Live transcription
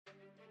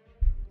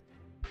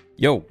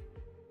Yo,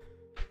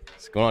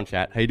 what's going on,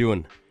 chat? How you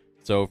doing?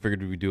 So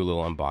figured we'd do a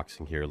little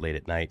unboxing here late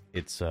at night.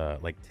 It's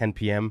like 10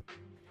 p.m.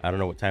 I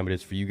don't know what time it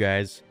is for you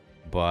guys,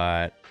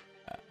 but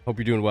hope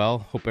you're doing well.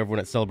 Hope everyone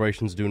at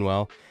Celebration's doing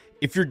well.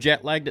 If you're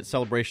jet lagged at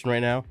Celebration right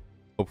now,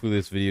 hopefully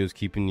this video is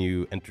keeping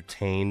you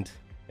entertained.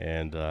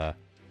 And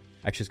actually,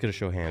 it's gonna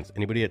show hands.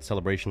 Anybody at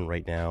Celebration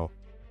right now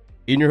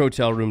in your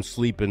hotel room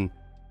sleeping?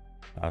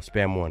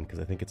 Spam one, because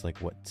I think it's like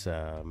what 6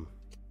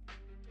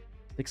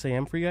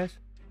 a.m. for you guys.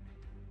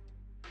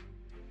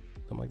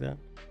 Something like that.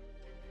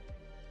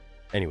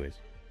 Anyways,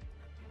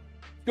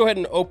 go ahead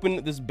and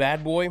open this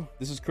bad boy.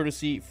 This is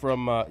courtesy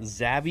from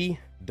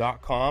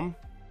Zavvi.com.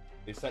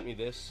 They sent me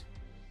this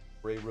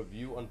for a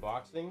review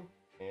unboxing,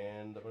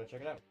 and I'm going to check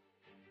it out.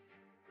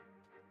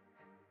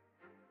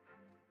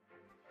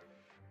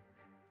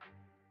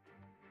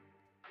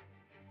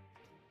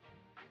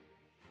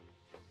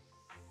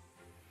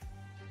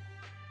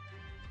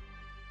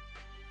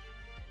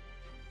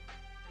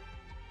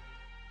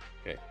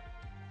 Okay.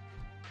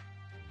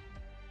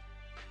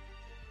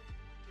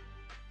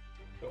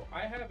 So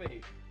I have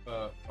a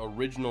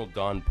original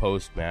Don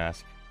Post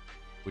mask,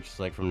 which is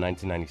like from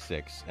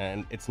 1996,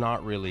 and it's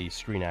not really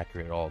screen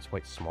accurate at all. It's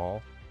quite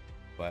small,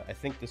 but I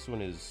think this one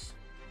is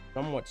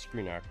somewhat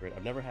screen accurate.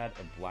 I've never had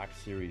a Black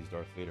Series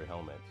Darth Vader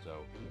helmet,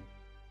 so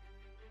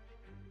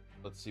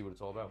let's see what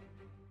it's all about.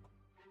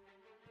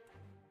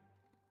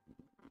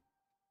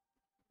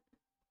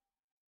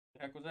 What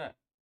the heck was that?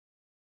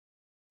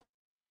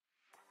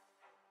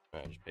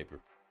 Alright, just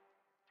paper.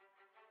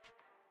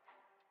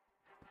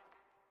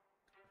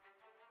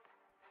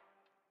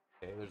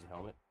 Okay, there's the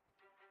helmet.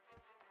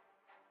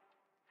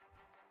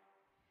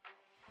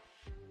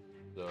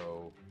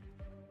 So,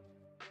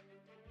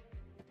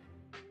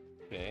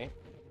 okay.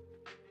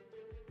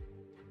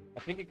 I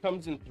think it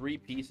comes in 3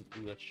 pieces.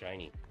 Ooh, that's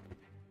shiny.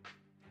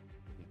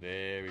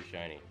 Very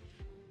shiny.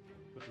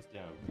 Put this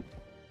down.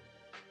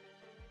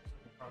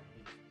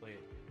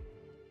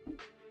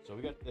 So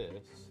we got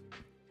this.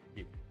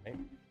 Here, right?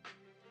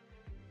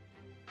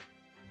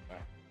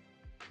 Alright.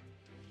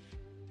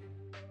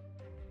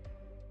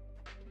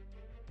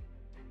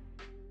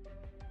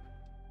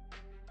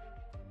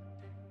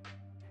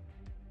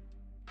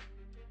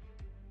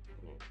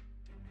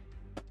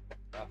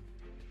 Ah.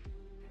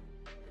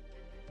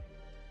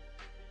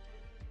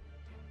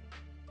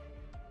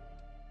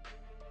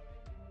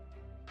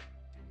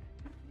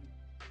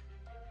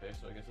 Okay,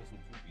 so I guess that's some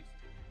 2 pieces.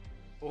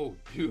 Oh,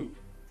 dude,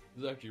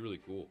 this is actually really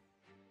cool.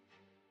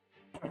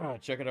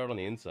 Check it out on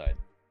the inside.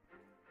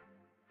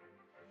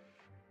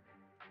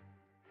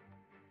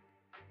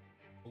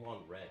 Full on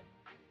red.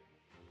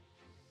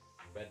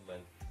 Red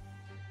lens.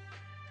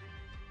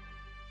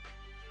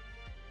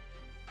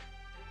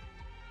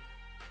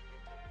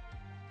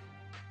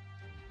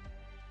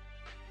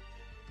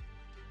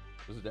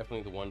 This is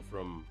definitely the one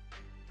from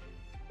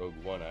Rogue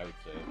One, I would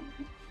say.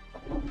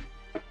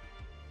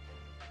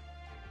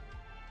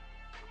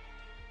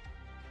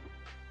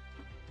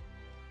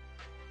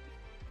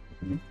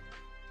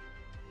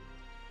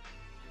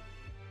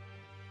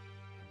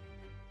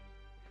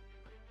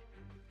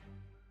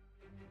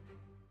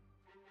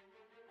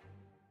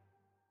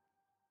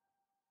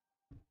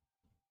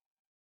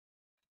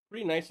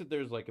 Pretty nice that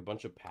there's like a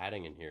bunch of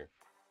padding in here.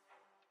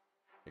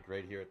 Like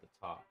right here at the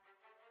top.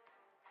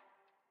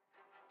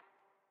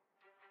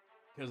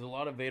 Because a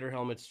lot of Vader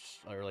helmets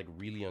are like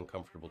really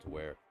uncomfortable to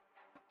wear.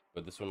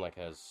 But this one like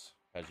has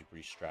you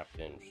pretty strapped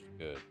in, which is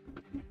good.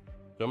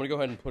 So I'm gonna go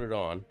ahead and put it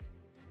on.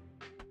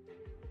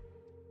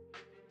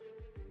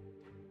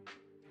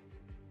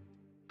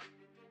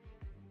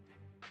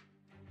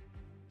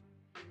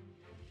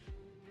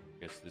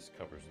 Guess this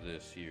covers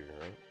this here,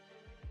 right?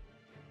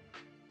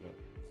 No,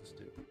 what's this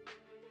do?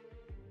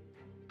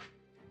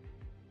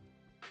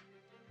 I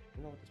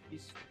don't know what this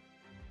piece is.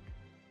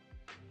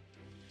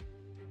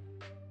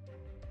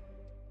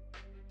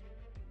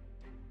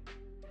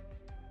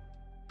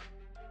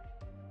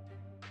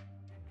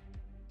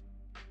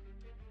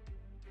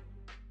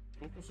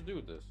 What am I supposed to do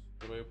with this?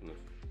 How do I open this?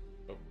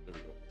 Oh, there we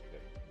go.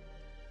 Okay.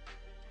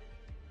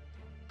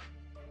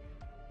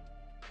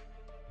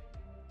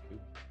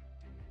 Oop.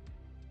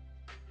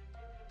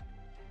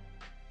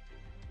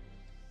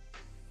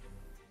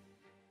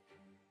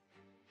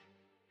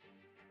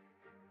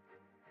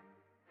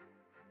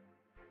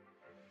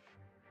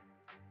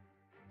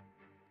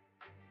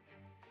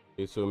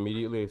 Okay, so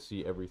immediately I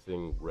see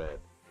everything red.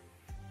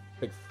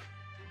 Like,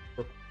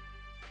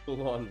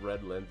 full on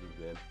red lenses,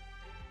 man.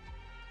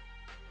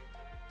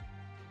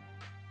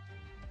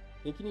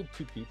 I think you need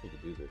 2 people to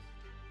do this.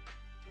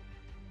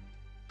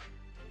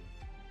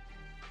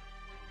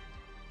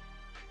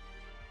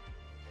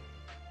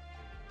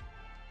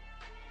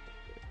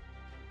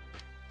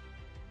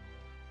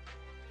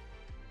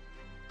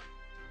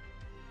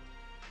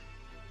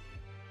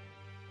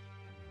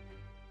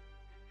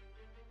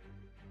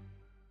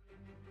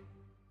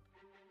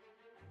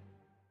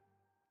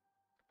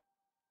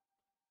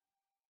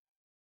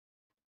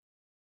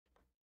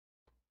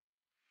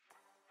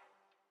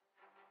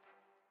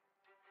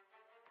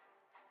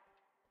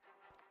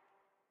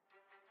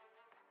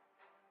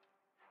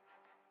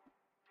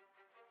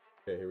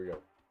 Okay, here we go.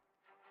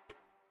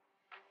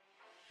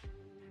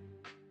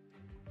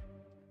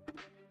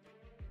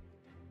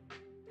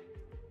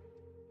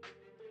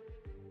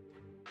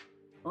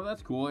 Oh,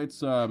 that's cool.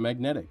 It's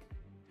magnetic,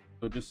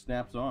 so it just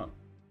snaps on.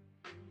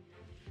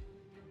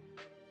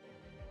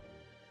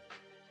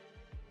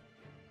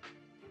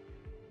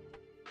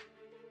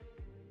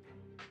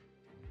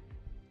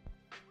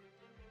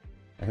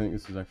 I think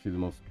this is actually the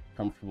most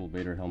comfortable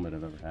Vader helmet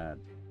I've ever had.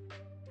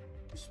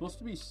 There's supposed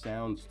to be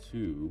sounds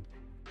too.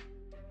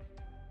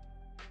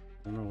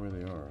 I don't know where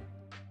they are.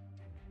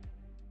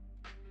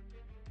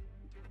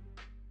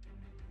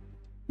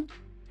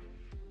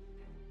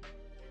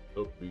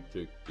 Help me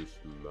take this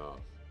mask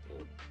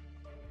off.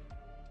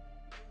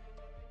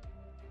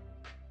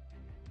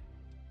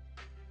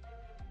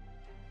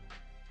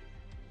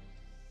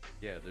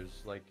 Yeah,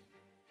 there's like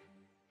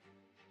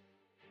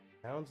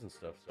sounds and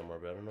stuff somewhere,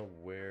 but I don't know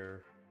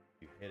where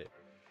you hit it.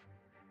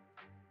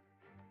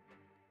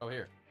 Oh,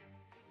 here.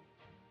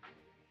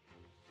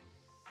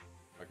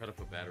 I gotta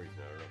put batteries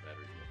in. I don't know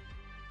batteries in.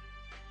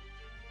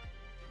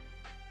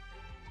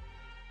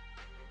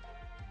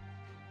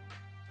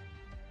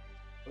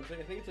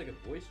 I think it's like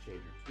a voice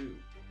changer too.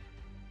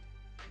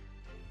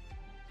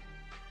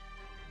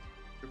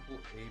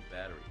 AAA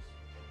batteries.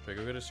 Should I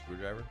go get a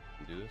screwdriver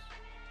and do this?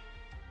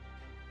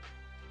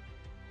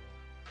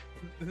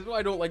 This is why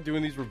I don't like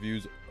doing these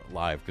reviews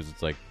live, because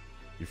it's like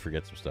you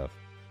forget some stuff.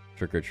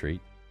 Trick or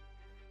treat.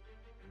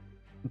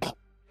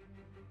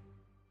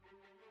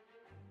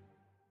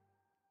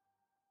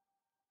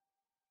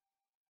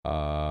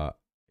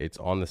 It's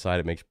on the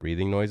side. It makes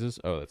breathing noises.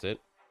 Oh, that's it.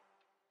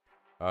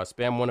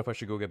 Spam one if I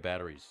should go get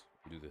batteries.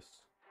 Do this.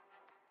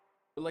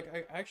 But like,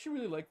 I actually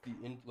really like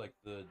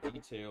the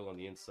detail on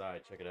the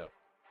inside. Check it out.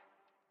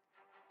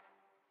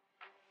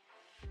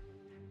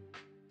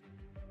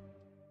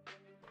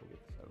 Let me get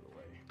this out of the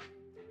way.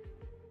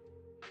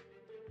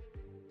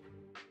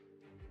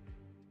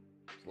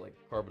 It's like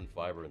carbon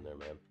fiber in there,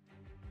 man.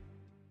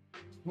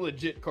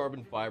 Legit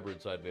carbon fiber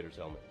inside Vader's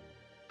helmet.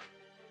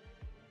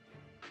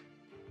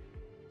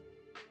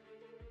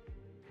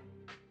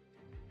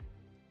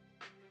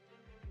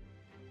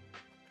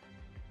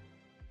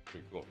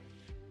 Pretty cool.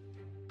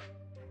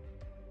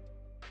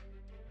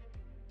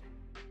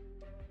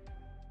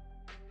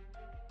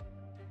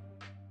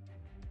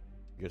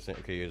 You guys think,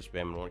 okay, you're just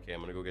spamming one. Okay,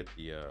 I'm gonna go get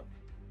the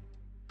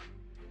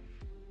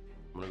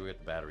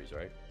batteries,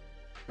 alright?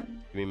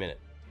 Give me a minute.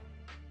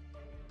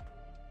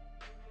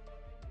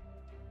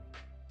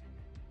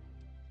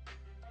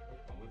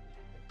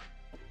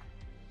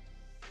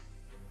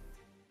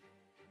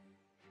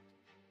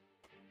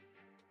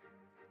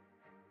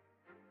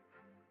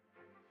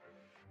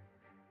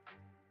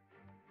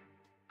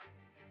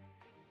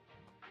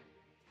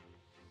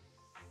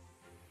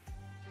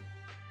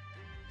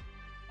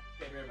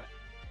 Okay, very much.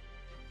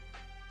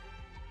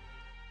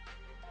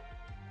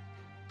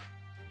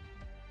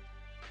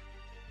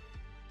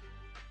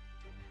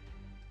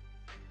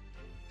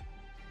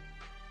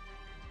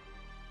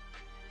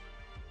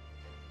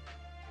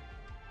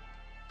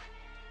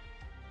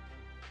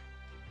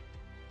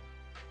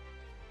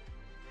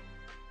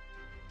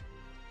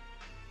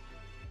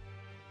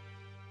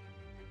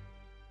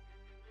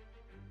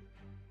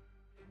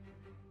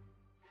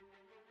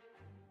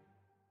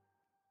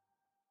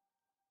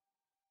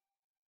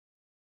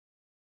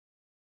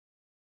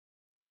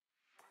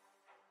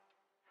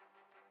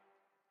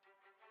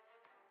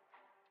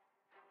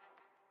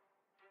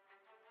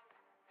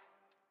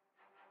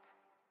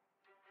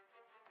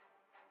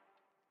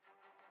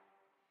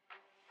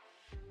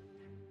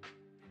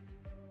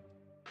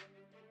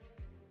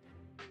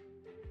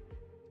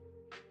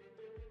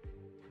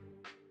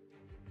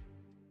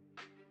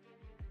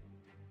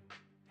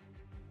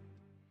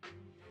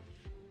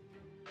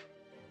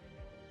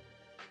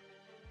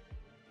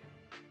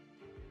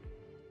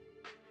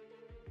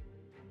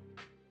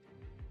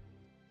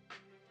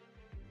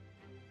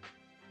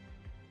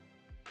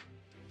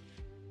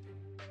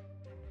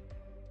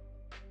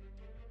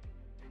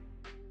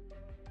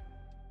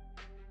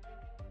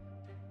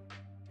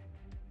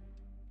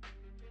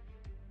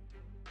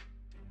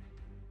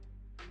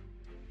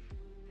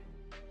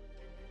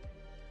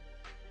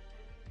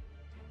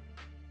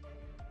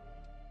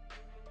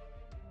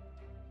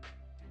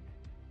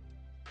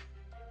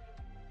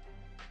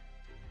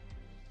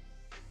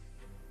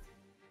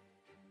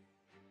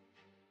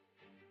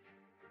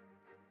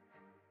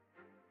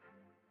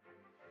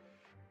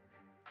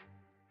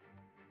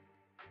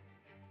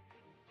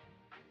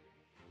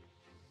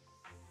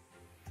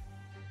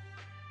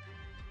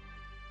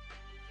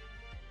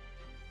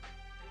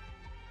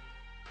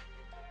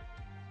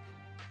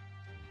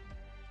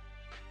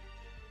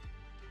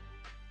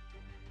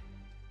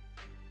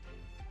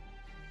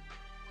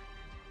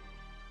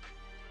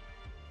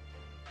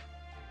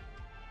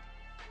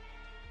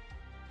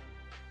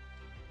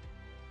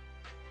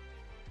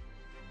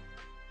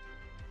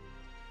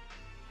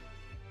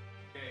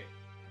 Okay.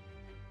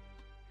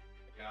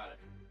 I got it.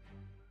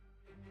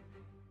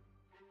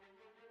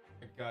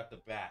 I got the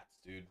bats,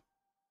 dude.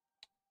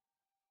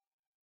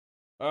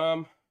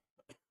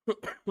 We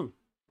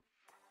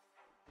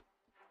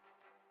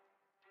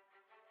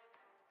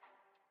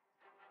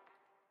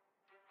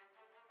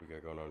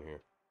got going on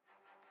here?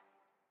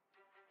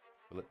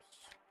 Phillips.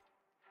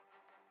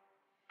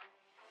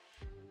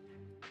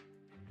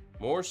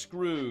 More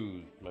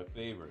screws, my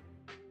favorite.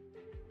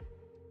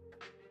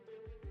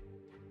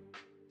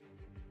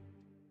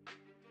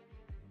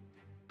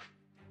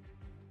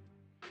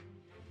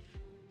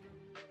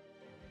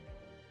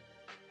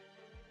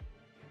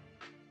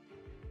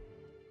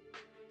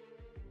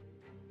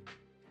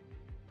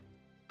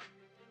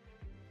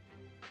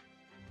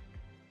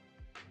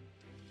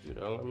 Dude,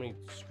 how many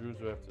screws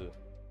do I have to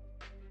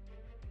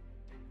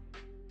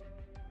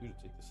do to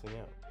take this thing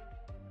out?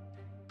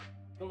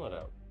 Still not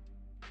out.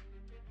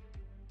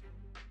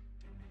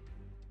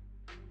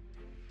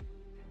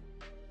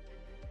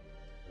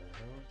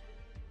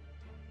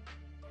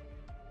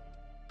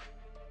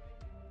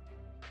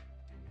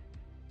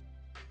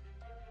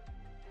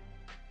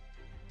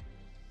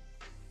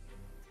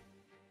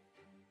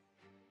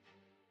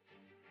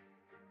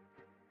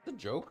 It's a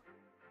joke?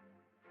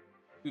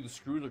 Dude, the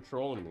screws are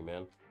trolling me,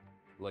 man.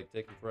 Like,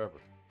 taking forever.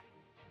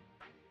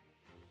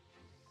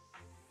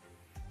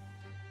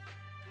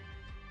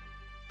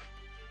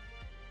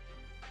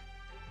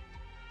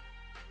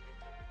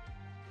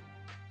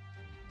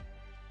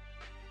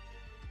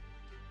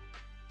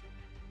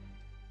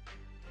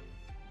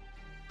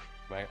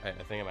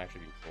 I think I'm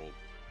actually being trolled.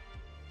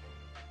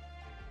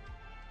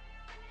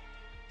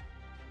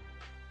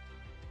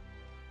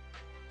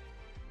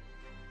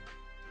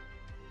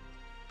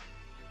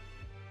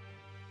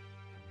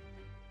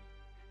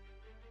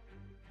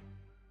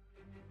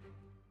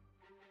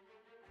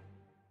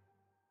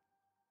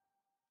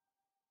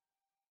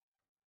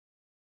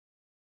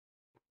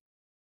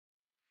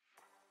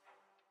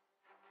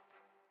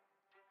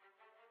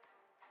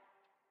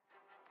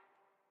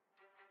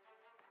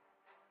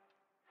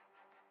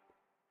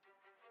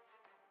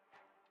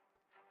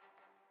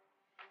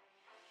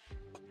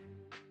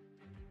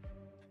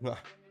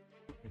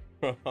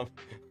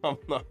 I'm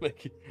not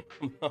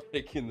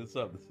making this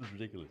up. This is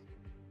ridiculous.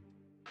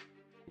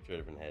 Let me try a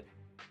different head.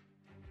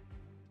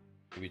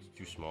 Maybe it's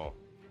too small.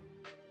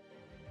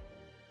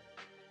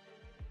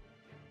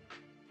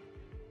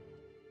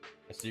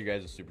 I see you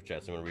guys in super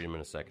chats. I'm gonna read them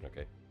in a second,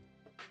 okay?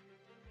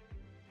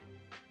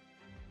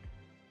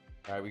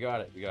 All right, we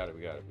got it. We got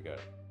it.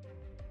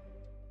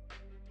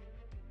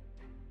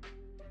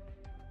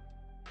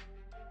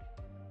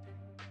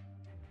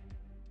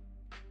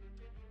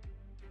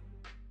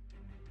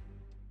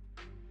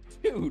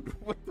 Dude,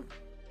 what the?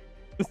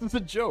 This is a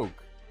joke.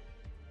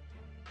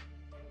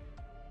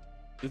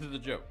 This is a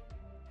joke.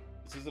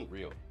 This isn't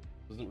real.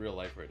 This isn't real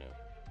life right now.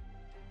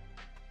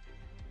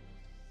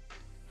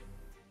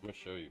 I'm gonna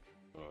show you.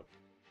 Hold on.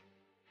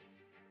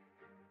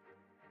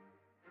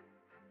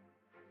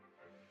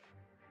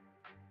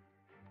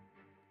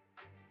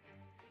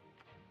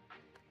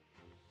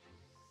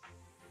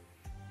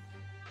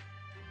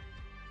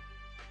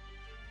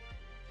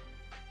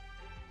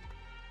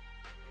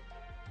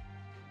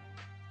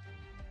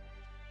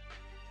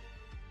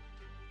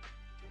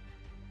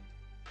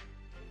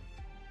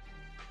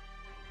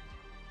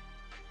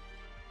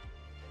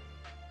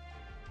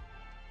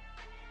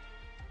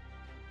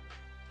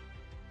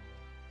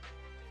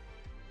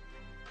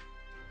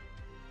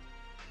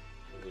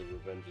 The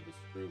Revenge of the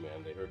Screw,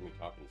 man. They heard me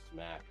talking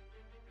smack.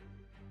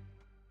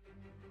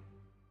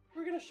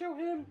 We're gonna show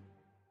him.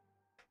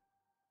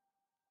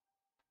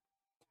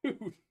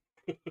 Dude.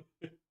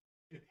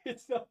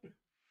 It's not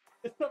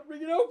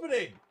freaking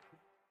opening.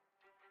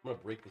 I'm gonna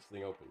break this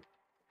thing open.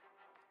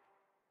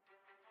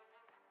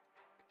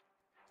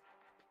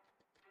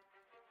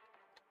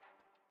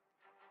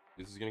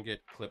 This is gonna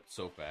get clipped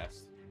so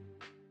fast.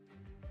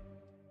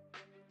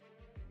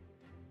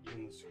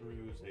 Even the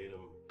screws hate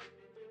them.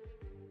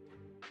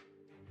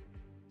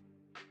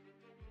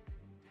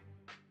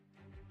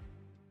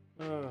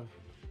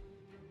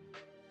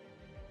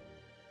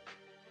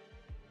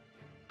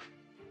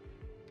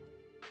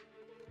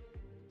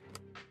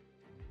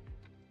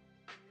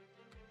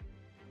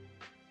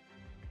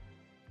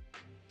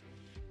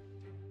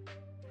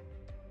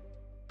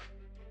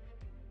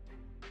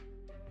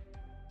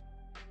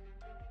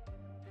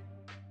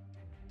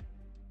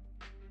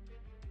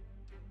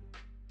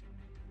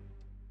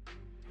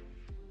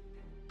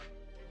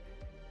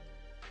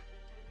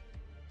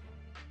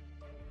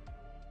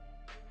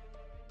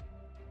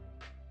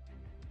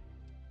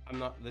 I'm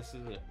not. This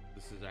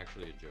is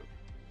actually a joke.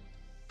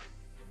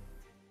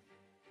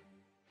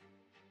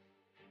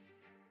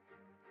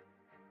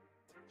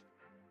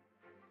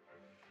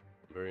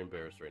 I'm very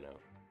embarrassed right now.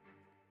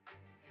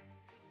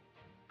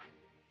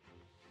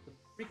 The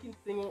freaking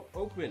thing won't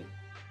open.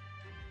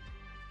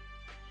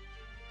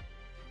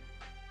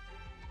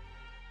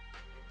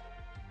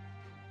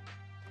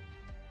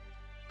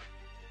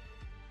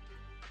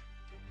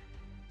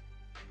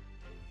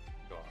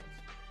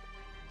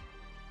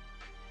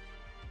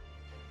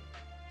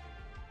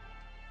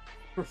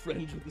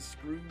 Revenge of the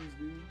Screws,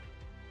 dude.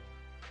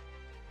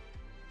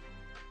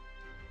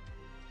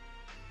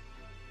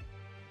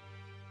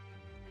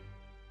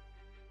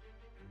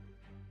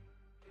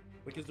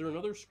 Like, is there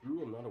another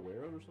screw I'm not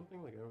aware of or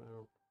something? Like, I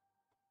don't...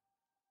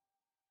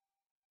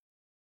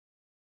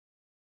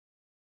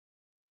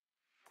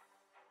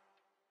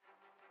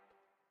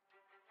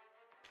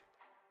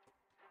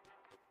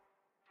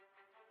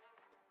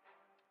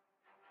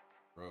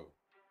 Bro.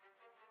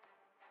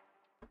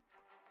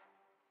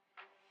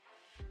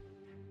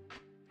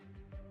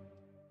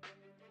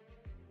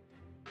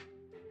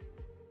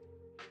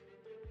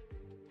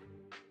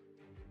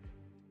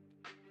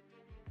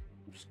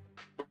 I'm just...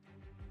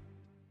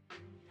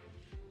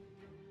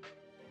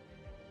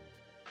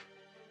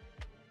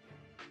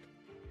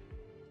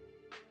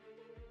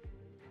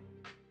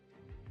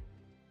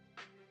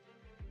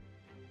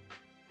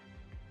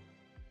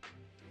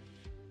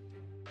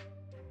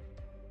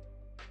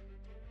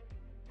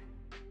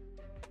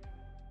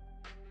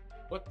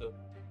 What the...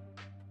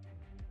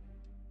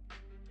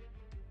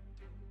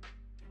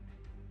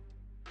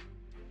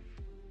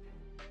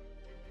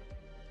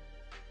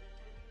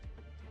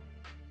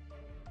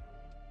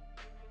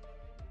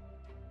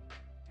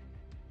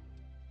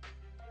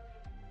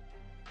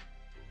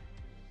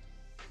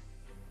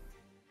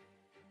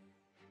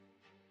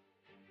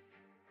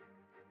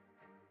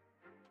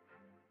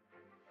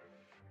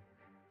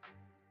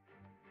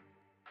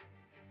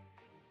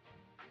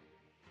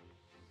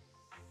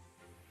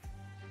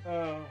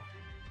 Oh.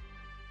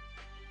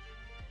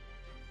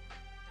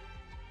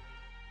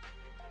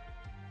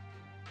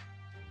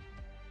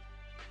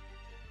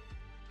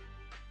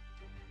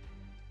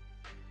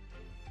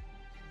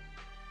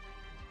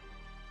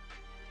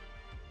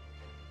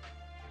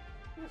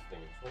 This thing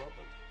is so open.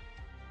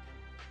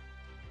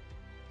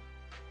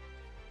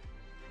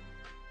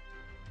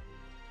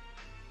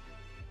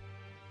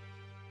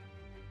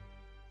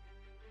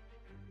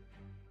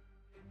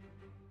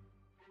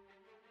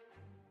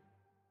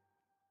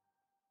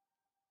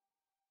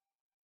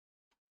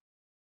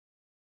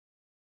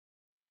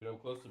 Dude, I'm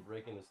close to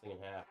breaking this thing in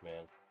half,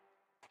 man.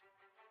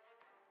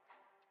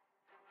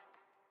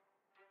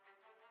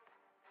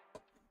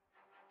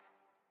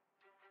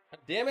 God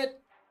damn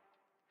it!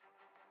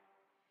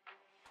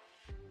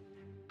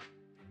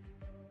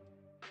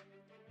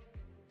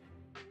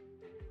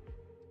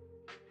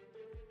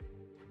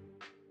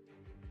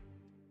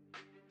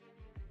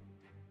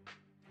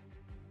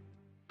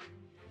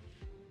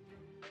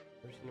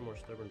 There's no more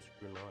stubborn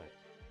screw in my life.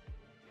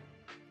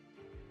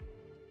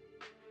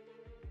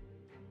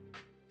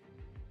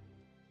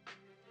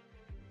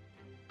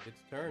 It's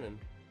turning.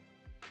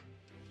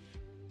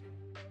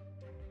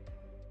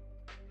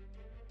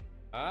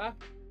 Huh?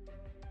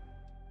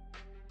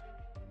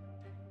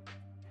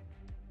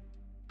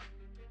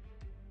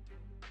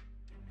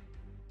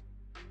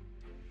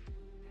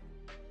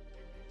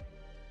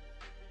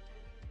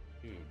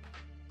 Dude.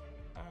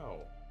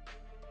 Ow.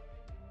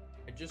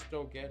 I just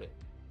don't get it.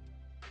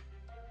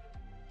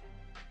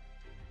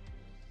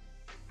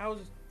 How is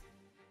this?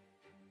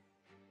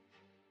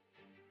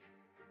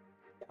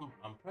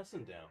 I'm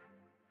pressing down.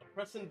 I'm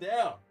pressing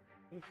down.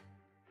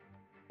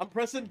 I'm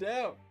pressing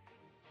down.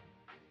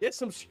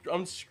 Yes,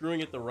 I'm screwing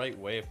it the right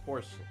way, of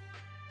course.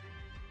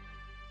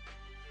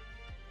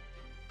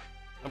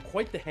 I'm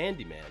quite the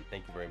handyman,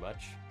 thank you very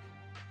much.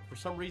 For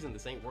some reason,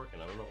 this ain't working.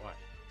 I don't know why.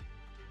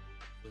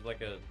 It's like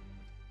a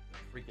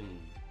freaking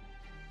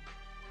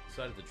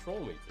decided to troll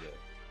me today.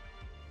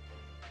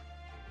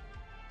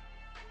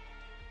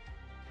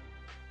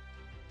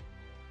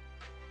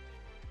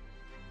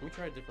 Let me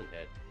try a different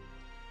head.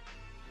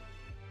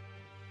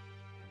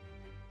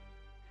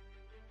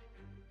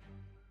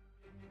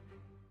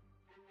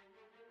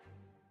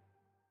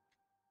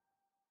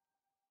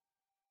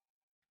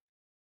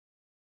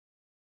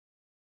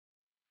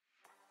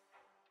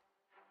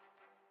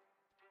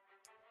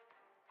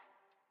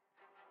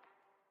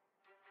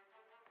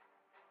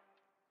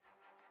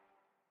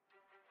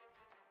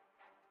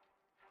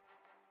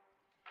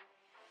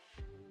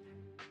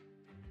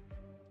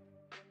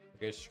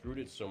 I screwed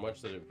it so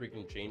much that it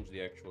freaking changed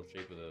the actual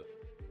shape of the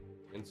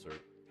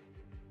insert.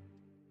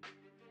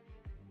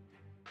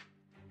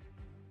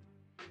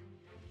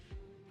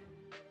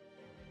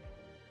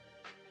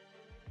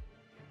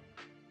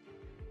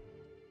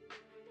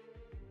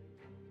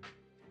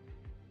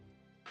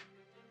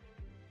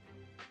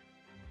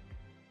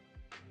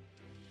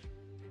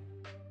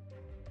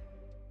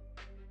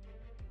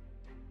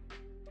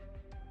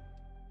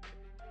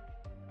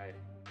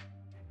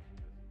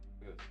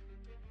 Good.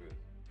 Good.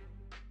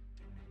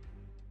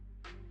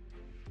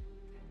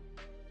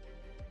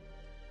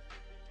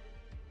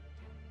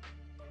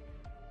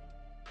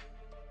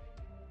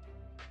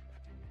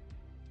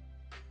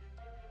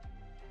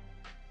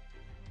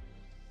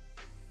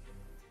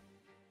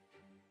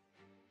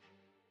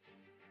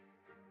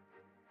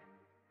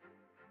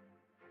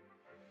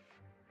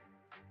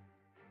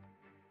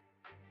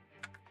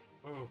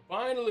 Oh,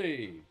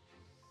 finally!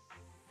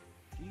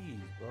 Jeez,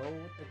 bro,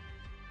 what the...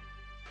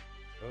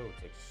 Oh,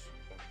 it's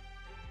like...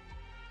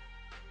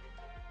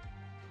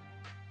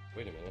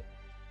 Wait a minute.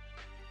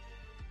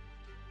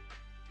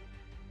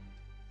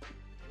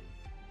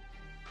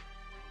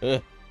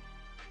 Jeez.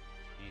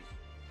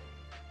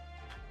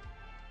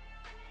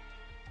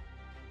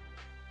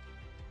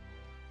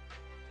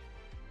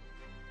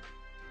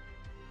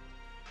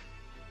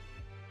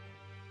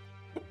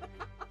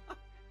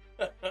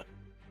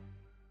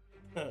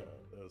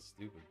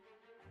 stupid.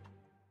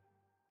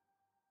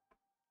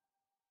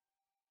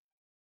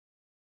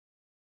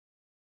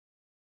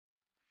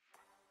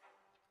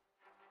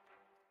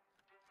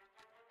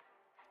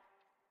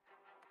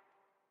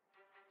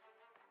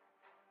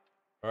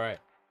 All right.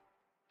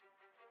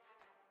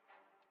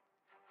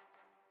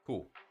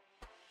 Cool.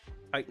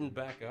 Tighten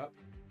back up.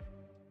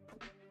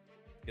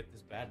 Get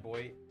this bad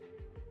boy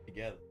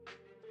together.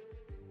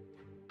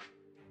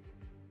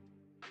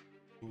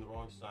 In the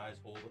wrong size,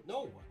 hold it.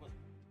 No, I wasn't.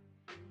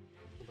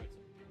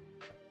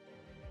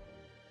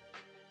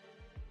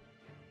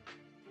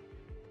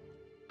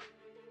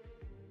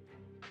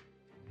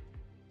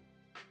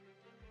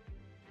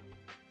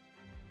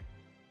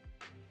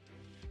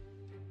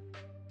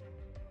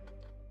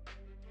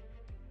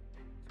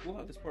 It's cool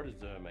how this part is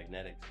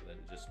magnetic, so that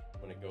it just,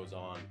 when it goes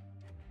on,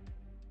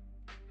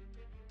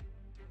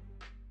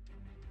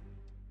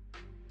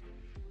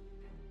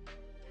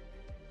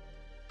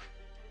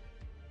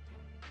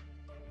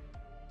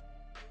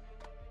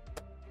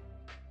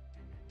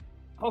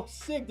 oh,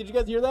 sick! Did you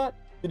guys hear that?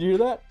 Did you hear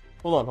that?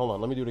 Hold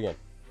on. Let me do it again.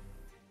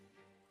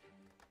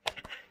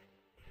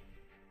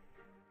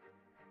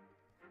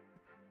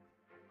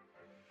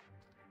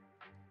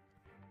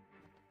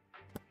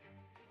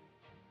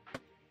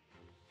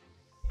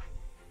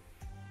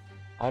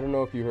 I don't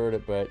know if you heard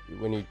it, but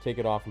when you take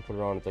it off and put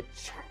it on, it's like...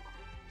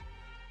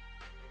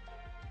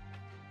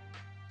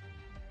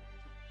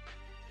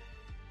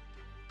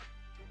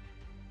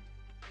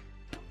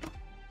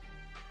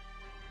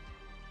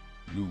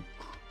 Luke,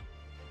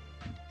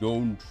 you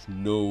don't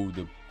know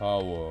the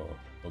power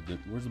of the...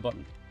 Where's the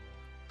button?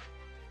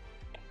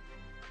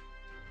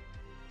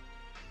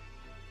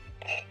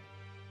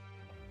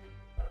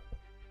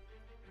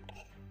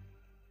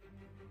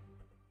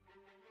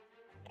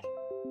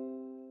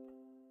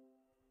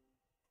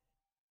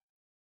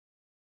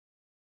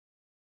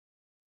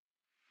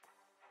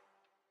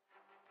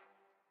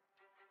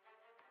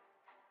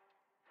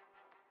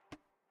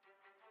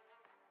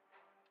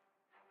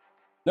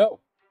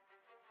 No.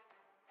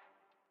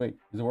 Wait,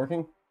 is it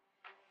working?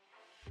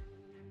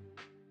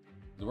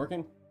 Is it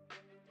working?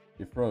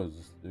 It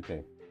froze.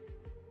 Okay.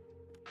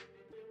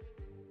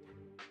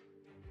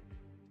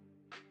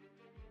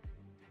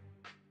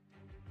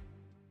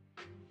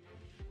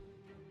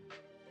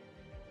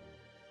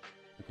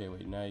 Okay,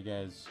 wait, now you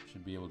guys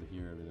should be able to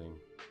hear everything.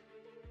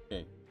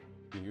 Okay,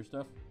 can you hear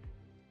stuff?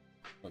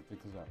 Look, check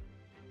this out.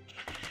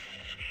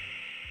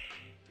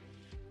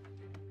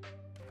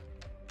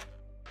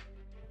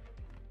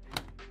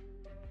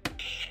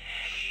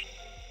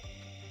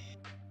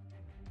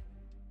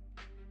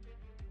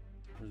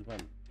 Where's the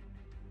button?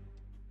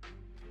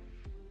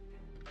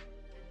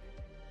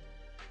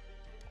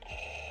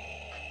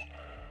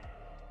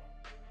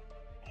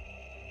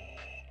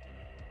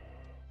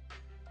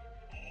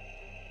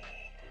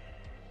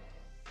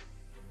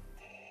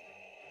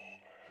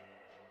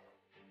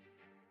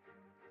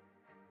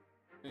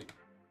 Hey.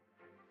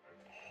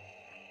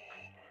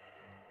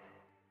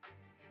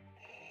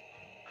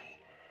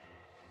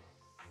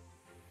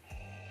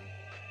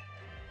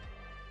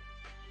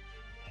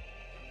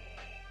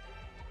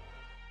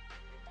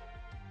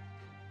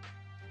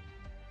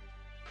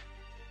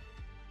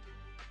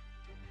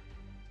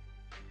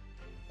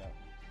 Yeah.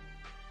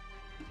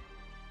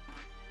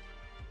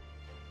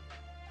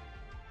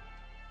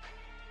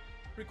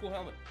 Pretty cool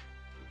helmet.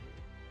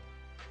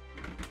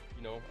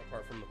 You know,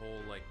 apart from the whole,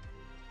 like,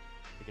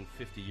 taking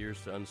 50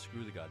 years to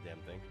unscrew the goddamn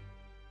thing.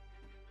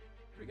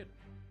 Pretty good.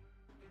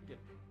 Pretty good.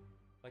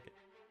 Like it.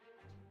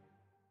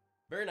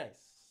 Very nice.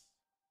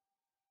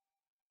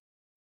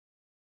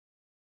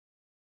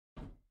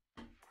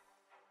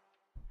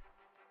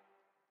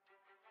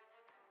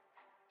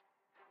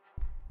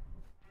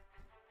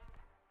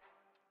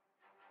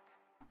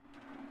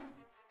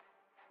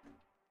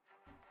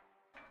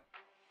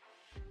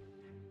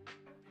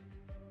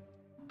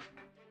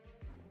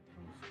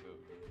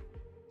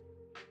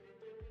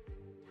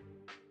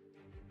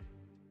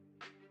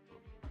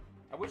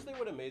 I wish they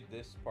would have made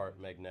this part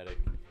magnetic.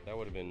 That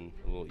would have been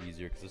a little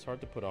easier because it's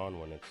hard to put on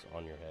when it's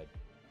on your head.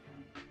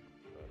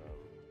 But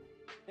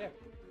yeah,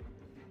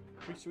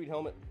 pretty sweet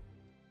helmet.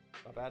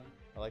 Not bad.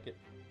 I like it.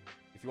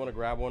 If you want to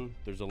grab one,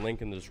 there's a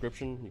link in the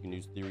description. You can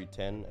use Theory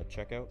 10 at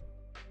checkout.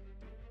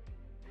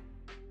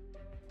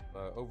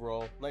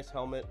 Overall, nice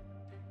helmet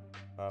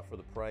for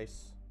the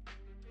price.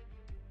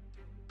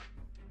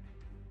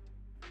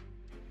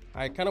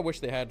 I kind of wish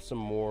they had some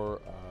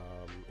more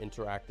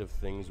interactive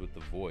things with the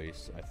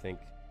voice. I think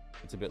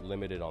it's a bit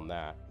limited on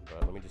that.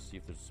 But let me just see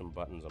if there's some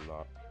buttons I'm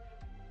not.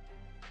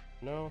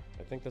 No,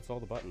 I think that's all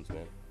the buttons,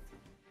 man.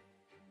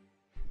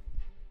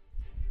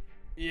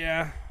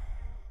 Yeah.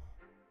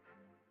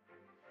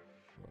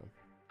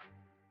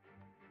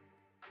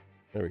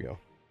 There we go.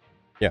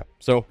 Yeah,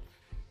 so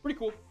pretty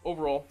cool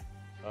overall.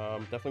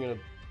 Definitely gonna,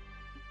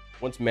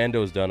 once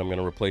Mando's done, I'm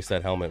gonna replace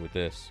that helmet with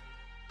this,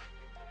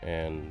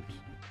 and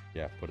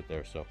yeah, put it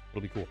there. So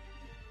it'll be cool.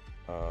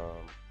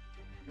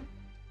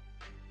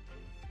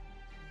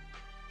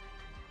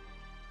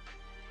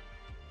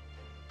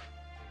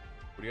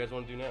 What do you guys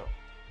want to do now?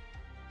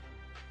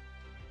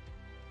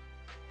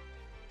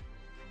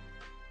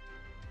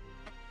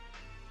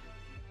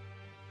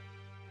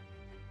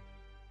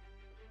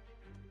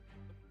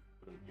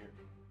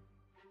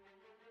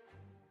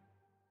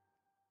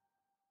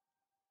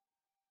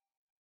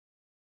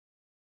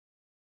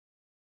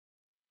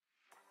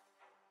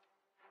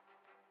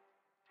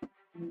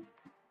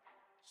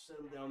 set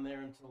them down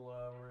there until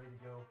we're ready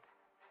to go.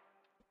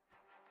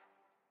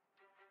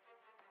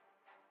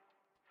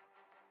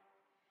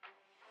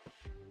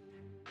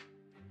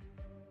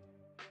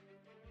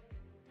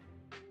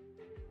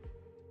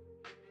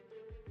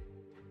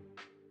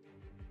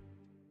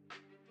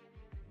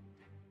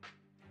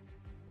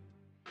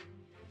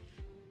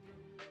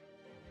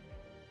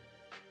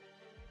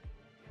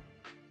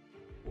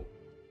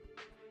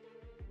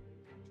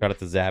 Shout out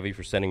to Zavi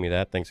for sending me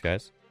that. Thanks,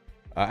 guys.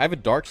 I have a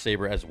dark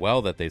saber as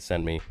well that they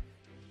sent me,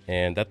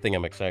 and that thing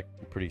I'm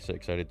pretty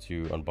excited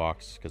to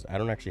unbox because I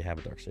don't actually have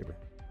a dark saber,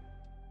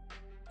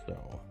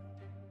 so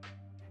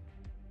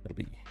that'll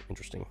be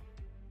interesting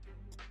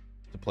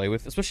to play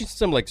with, especially since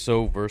I'm like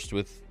so versed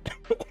with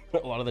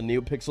a lot of the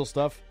NeoPixel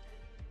stuff.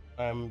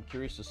 I'm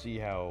curious to see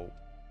how,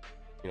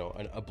 you know,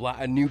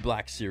 a new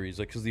Black Series,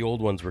 like, because the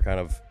old ones were kind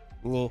of,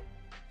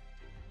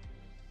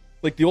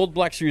 like the old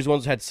Black Series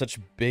ones had such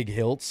big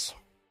hilts.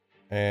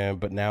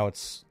 But now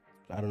it's,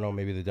 I don't know,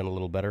 maybe they've done a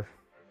little better.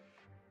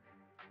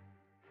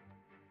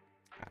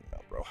 I don't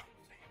know, bro.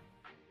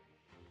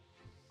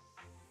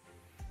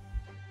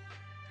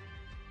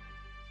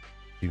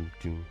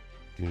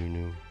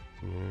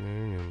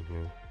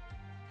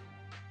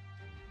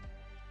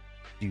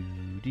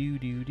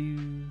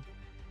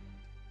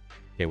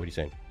 Okay, what are you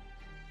saying?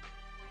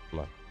 Come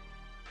on.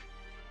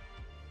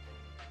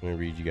 I'm going to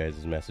read you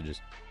guys'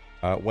 messages.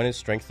 When is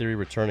Strength Theory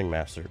returning,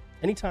 Master?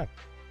 Anytime.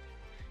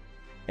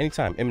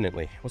 Anytime,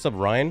 imminently. What's up,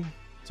 Ryan?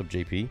 What's up,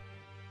 JP?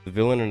 The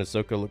villain in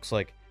Ahsoka looks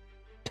like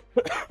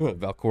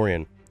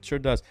Valkorian. Sure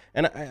does.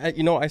 And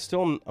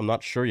I'm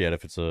not sure yet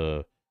if it's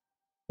a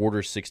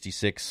Order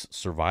 66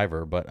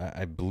 survivor, but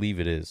I believe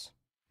it is.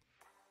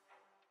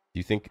 Do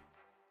you think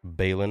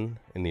Balin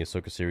in the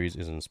Ahsoka series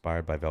is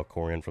inspired by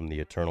Valkorian from the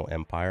Eternal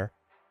Empire?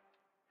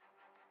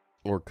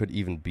 Or could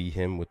even be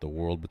him with the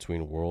world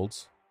between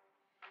worlds?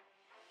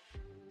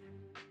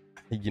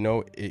 You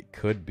know, it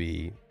could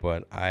be,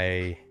 but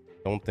I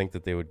don't think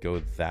that they would go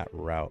that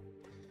route.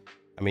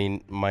 I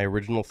mean, my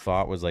original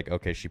thought was like,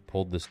 okay, she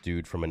pulled this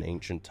dude from an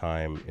ancient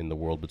time in the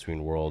world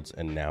between worlds,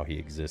 and now he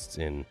exists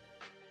in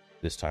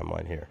this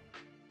timeline here.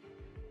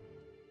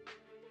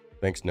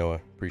 Thanks,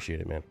 Noah.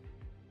 Appreciate it, man.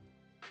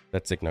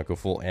 That's sick. Now go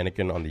full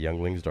Anakin on the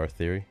younglings, Darth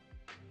Theory.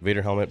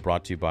 Vader helmet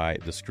brought to you by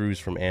the screws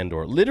from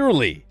Andor.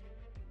 Literally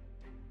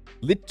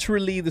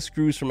the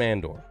screws from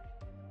Andor.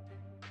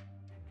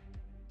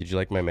 Did you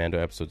like my Mando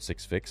episode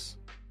 6 fix?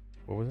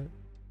 What was it?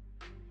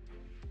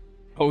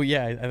 Oh,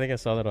 yeah, I think I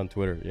saw that on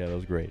Twitter. Yeah, that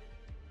was great.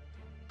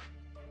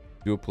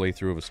 Do a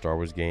playthrough of a Star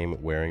Wars game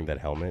wearing that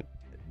helmet.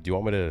 Do you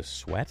want me to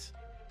sweat?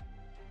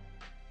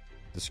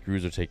 The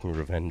screws are taking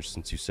revenge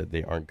since you said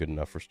they aren't good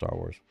enough for Star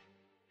Wars.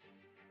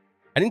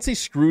 I didn't say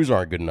screws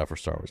aren't good enough for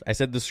Star Wars. I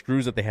said the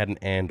screws that they had in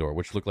Andor,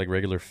 which look like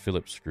regular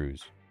Phillips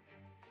screws.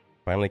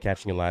 Finally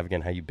catching you live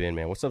again. How you been,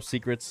 man? What's up,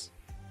 Secrets?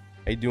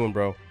 How you doing,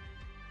 bro?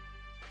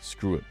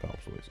 Screw it,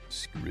 Pops Boys.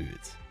 Screw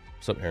it.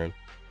 What's up, Aaron?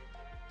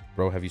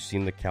 Bro, have you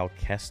seen the Cal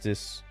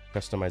Kestis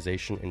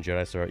customization in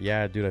Jedi Survivor?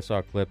 Yeah, dude, I saw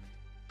a clip.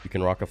 You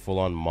can rock a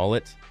full-on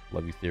mullet.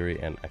 Love you,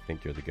 Theory, and I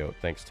think you're the GOAT.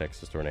 Thanks,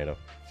 Texas Tornado.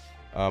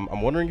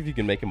 I'm wondering if you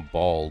can make him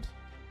bald.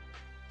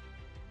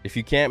 If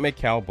you can't make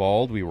Cal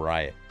bald, we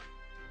riot.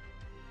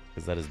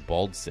 Because that is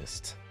bald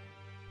cyst.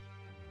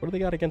 What do they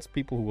got against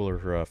people who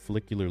are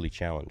follicularly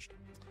challenged?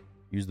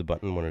 Use the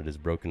button when it is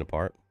broken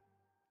apart.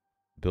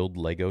 Build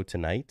Lego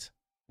tonight?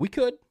 We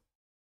could.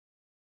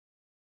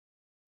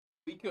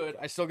 We could.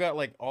 I still got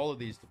like all of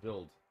these to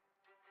build.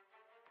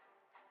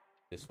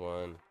 This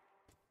one.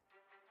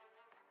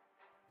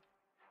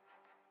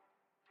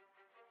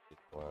 This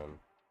one.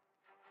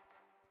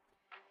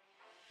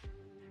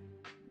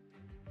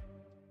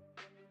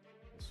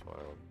 This one.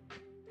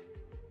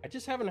 I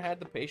just haven't had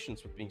the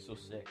patience with being so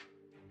sick.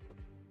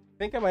 I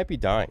think I might be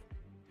dying.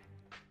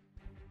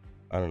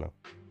 I don't know.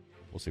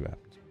 We'll see what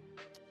happens.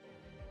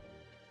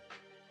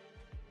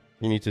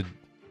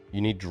 You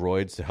need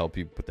droids to help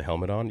you put the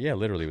helmet on? Yeah,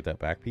 literally with that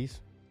back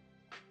piece.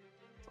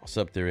 What's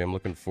up, Theory? I'm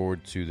looking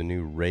forward to the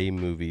new Rey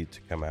movie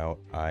to come out.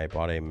 I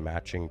bought a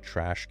matching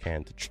trash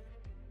can to...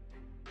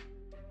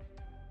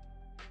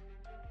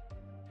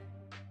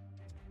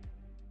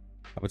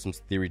 How about some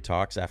Theory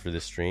talks after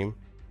this stream?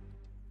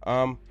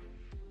 The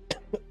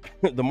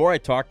more I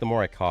talk, the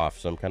more I cough,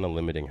 so I'm kind of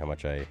limiting how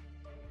much I...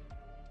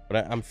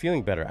 But I'm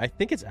feeling better. I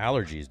think it's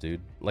allergies,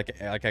 dude.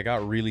 Like I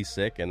got really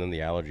sick, and then the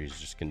allergies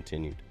just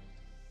continued.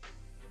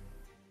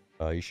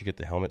 You should get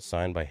the helmet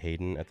signed by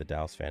Hayden at the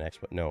Dallas Fan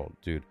Expo. No,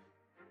 dude.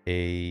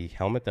 A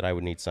helmet that I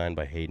would need signed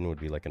by Hayden would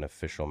be like an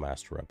official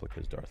Master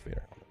Replica's Darth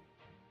Vader helmet.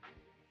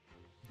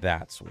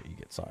 That's what you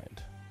get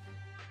signed.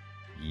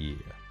 Yeah.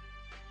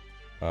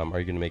 Are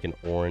you going to make an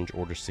orange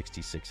Order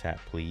 66 hat,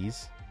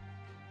 please?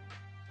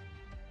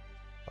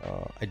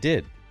 I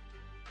did.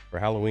 For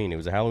Halloween. It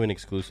was a Halloween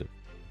exclusive.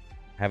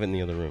 I have it in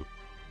the other room.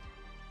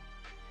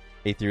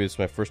 Hey, Theory, this is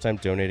my first time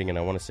donating, and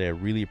I want to say I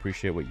really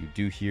appreciate what you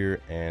do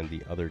here and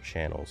the other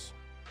channels.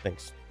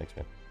 Thanks. Thanks,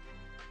 man.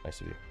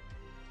 Nice of you. Do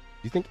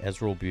you think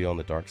Ezra will be on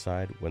the dark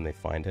side when they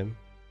find him?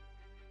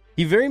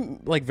 He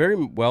very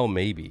well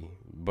maybe,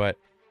 but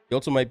He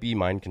also might be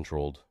mind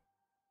controlled.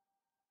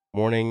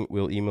 Morning,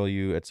 we'll email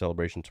you at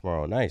celebration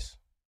tomorrow. Nice.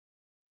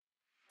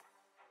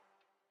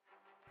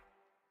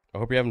 I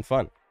hope you're having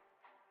fun.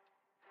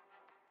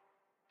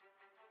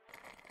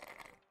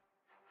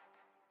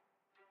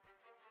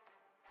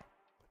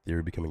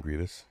 Theory becoming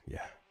Grievous?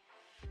 Yeah.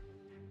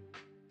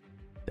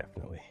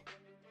 Definitely.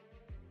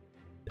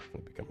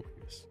 Definitely becoming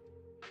Grievous.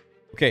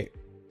 Okay,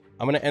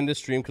 I'm going to end this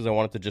stream because I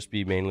want it to just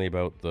be mainly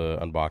about the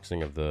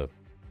unboxing of the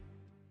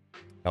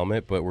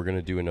helmet, but we're going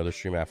to do another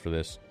stream after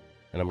this,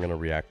 and I'm going to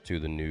react to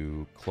the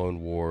new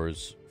Clone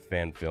Wars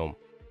fan film,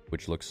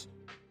 which looks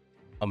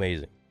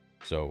amazing.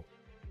 So,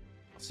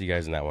 I'll see you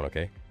guys in that one,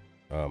 okay?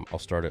 I'll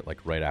start it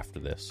like right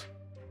after this.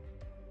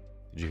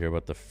 Did you hear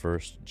about the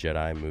first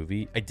Jedi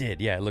movie? I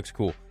did, yeah, it looks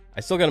cool. I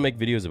still got to make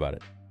videos about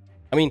it.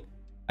 I mean,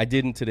 I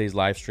did in today's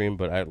live stream,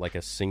 but I like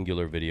a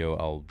singular video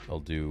I'll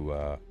do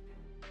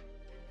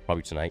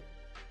probably tonight.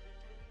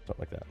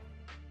 Something like that.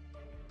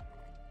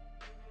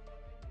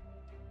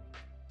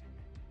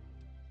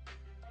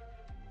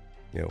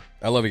 Yo,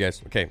 I love you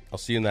guys. Okay, I'll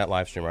see you in that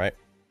live stream, all right?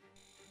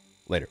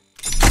 Later.